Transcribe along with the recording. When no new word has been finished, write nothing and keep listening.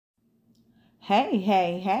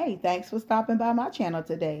Hey, thanks for stopping by my channel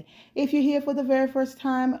today. If you're here for the very first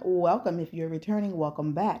time, welcome. If you're returning,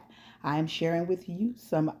 welcome back. I'm sharing with you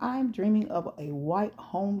I'm dreaming of a white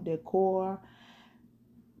home decor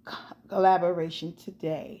collaboration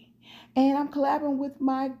today. And I'm collaborating with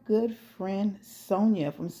my good friend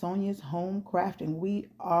Sonia from Sonia's Home Crafting. We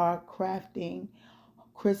are crafting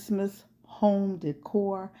Christmas home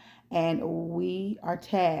decor, and we are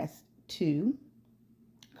tasked to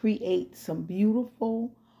create some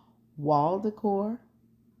beautiful wall decor,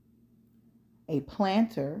 a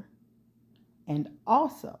planter, and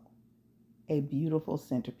also a beautiful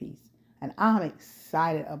centerpiece. And I'm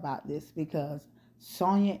excited about this because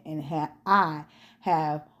Sonia and I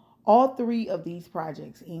have all three of these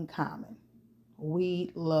projects in common. We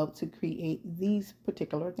love to create these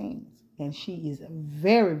particular things, and she is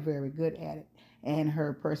very, very good at it. And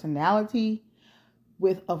her personality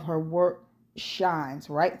of her work shines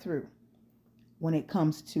right through when it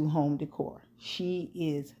comes to home decor. She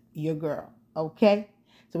is your girl, okay?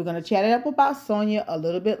 So we're going to chat it up about Sonia a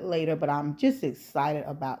little bit later, but I'm just excited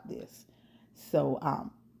about this. So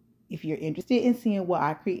if you're interested in seeing what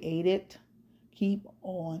I created, keep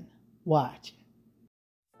on watching.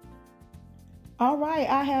 All right,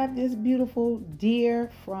 I have this beautiful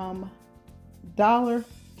deer from Dollar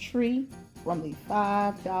Tree from the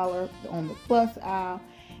 $5 on the plus aisle.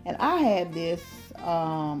 And I had this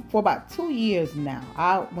for about 2 years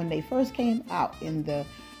now. When they first came out in the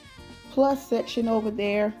plus section over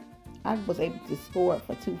there, I was able to score it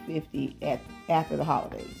for $2.50 after the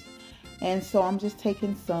holidays. And so I'm just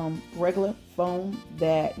taking some regular foam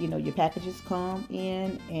that your packages come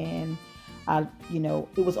in, and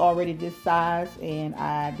it was already this size, and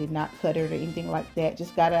I did not cut it or anything like that.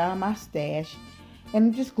 Just got it out of my stash, and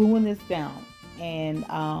I'm just gluing this down. And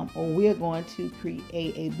we're going to create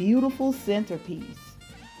a beautiful centerpiece,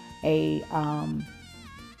 a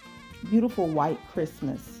beautiful white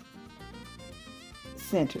Christmas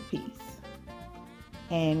centerpiece.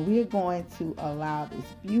 And we're going to allow this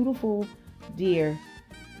beautiful deer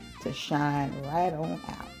to shine right on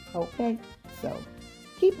out. Okay, so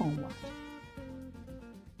keep on watching.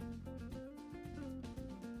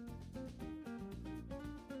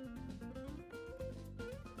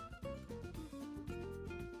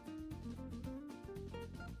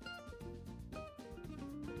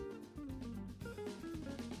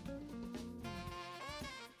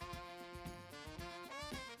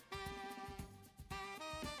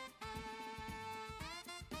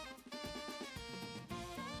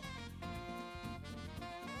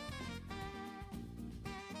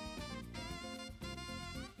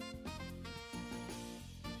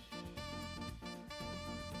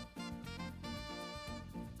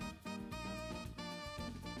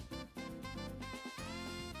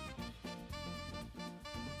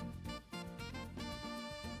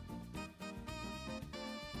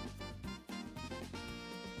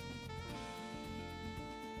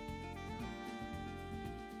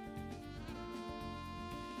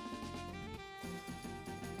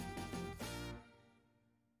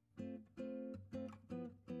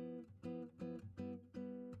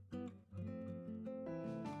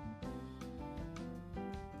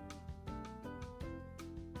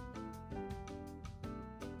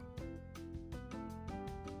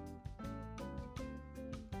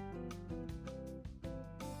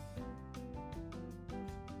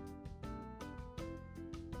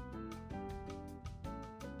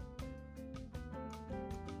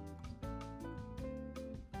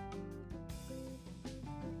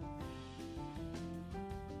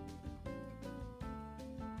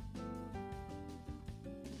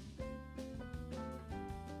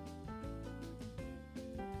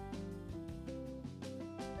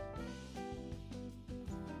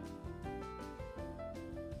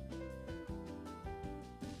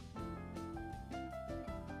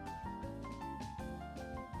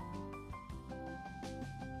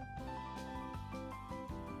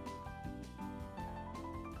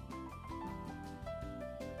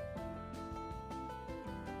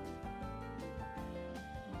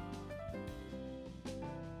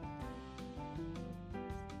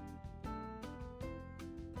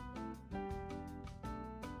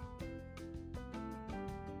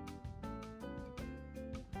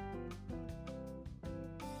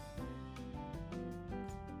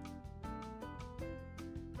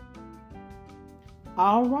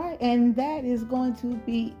 All right, and that is going to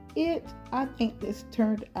be it. I think this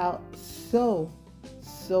turned out so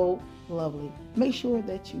lovely. Make sure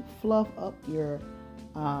that you fluff up your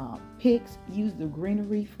picks. Use the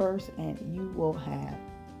greenery first, and you will have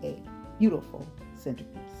a beautiful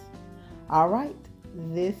centerpiece. All right,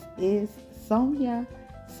 this is Sonia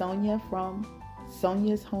Sonia from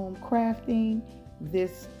Sonia's Home Crafting.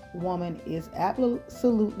 This woman is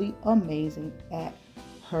absolutely amazing at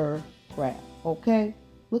her craft. Okay,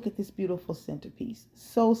 look at this beautiful centerpiece.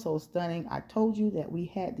 So stunning. I told you that we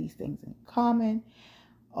had these things in common.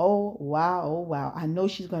 Oh wow, oh wow. I know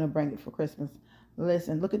she's going to bring it for Christmas.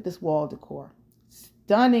 Listen, look at this wall decor.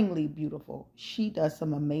 Stunningly beautiful. She does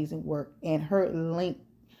some amazing work, and her link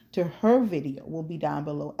to her video will be down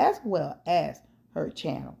below, as well as her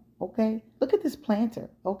channel. Okay, look at this planter.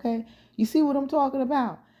 Okay, you see what I'm talking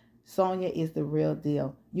about? Sonia is the real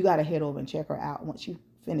deal. You got to head over and check her out once you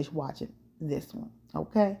finish watching this one.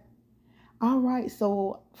 Okay, all right.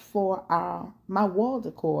 So for my wall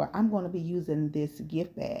decor, I'm going to be using this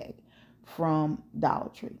gift bag from Dollar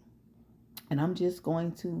Tree, and I'm just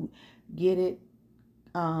going to get it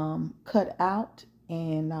cut out,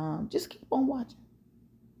 and just keep on watching.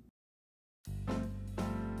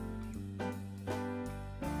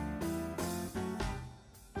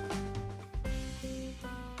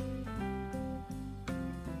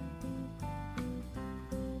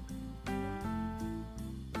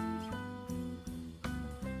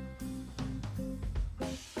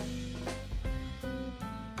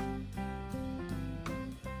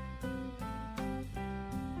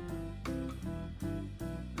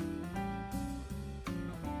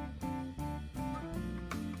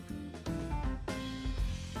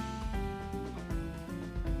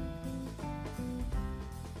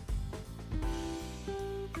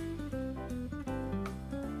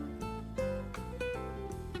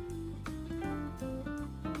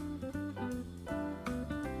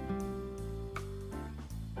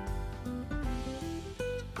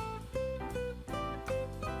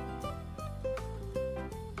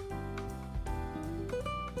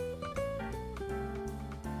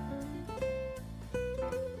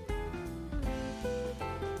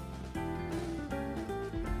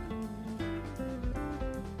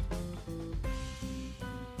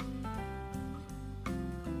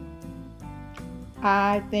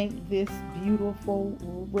 I think this beautiful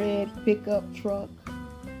red pickup truck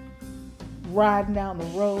riding down the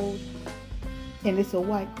road, and it's a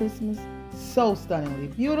white Christmas, so stunningly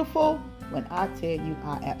beautiful. When I tell you,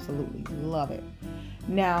 I absolutely love it.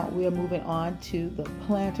 Now we're moving on to the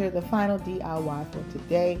planter, the final DIY for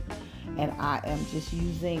today, and I am just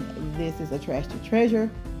using this as a trash to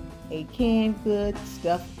treasure, a canned good,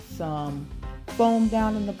 stuff some foam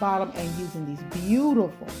down in the bottom, and using these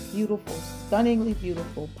beautiful, stunningly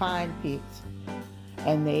beautiful pine picks,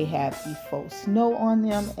 and they have the faux snow on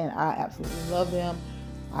them, and I absolutely love them.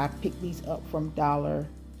 I picked these up from Dollar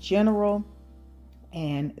General,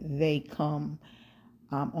 and they come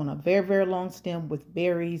on a very long stem with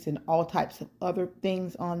berries and all types of other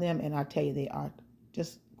things on them, and I tell you, they are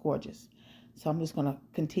just gorgeous. So I'm just going to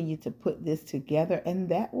continue to put this together, and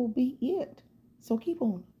that will be it. So keep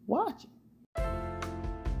on watching.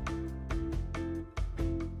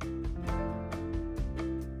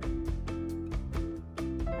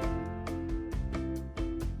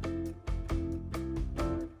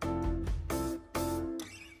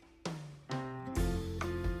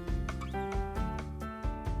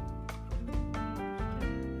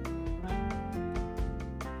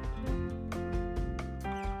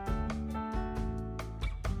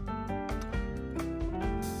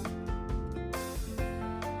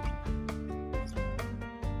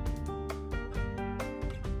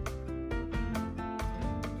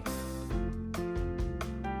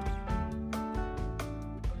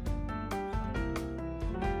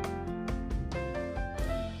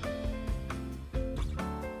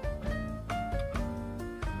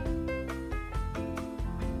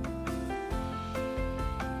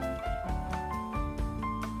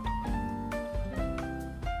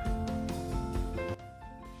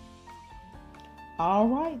 All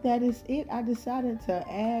right, that is it. I decided to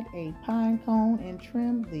add a pine cone and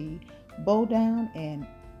trim the bow down, and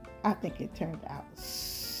I think it turned out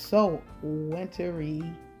so wintry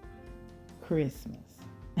Christmas.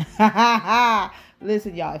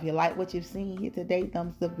 Listen, y'all, if you like what you've seen here today,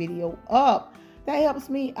 thumbs the video up. That helps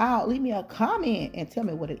me out. Leave me a comment and tell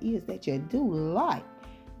me what it is that you do like.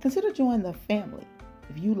 Consider joining the family.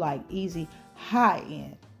 If you like easy,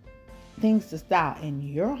 high-end things to style in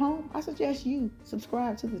your home, I suggest you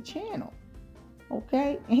subscribe to the channel,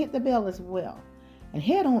 okay, and hit the bell as well, and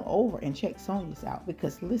head on over and check Sonia's out,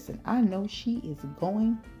 because listen, I know she is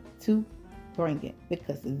going to bring it,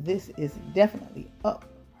 because this is definitely up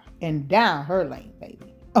and down her lane,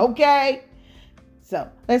 baby. Okay, so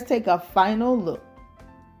let's take a final look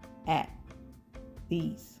at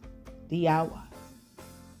these DIYs.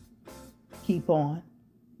 Keep on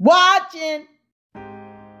watching.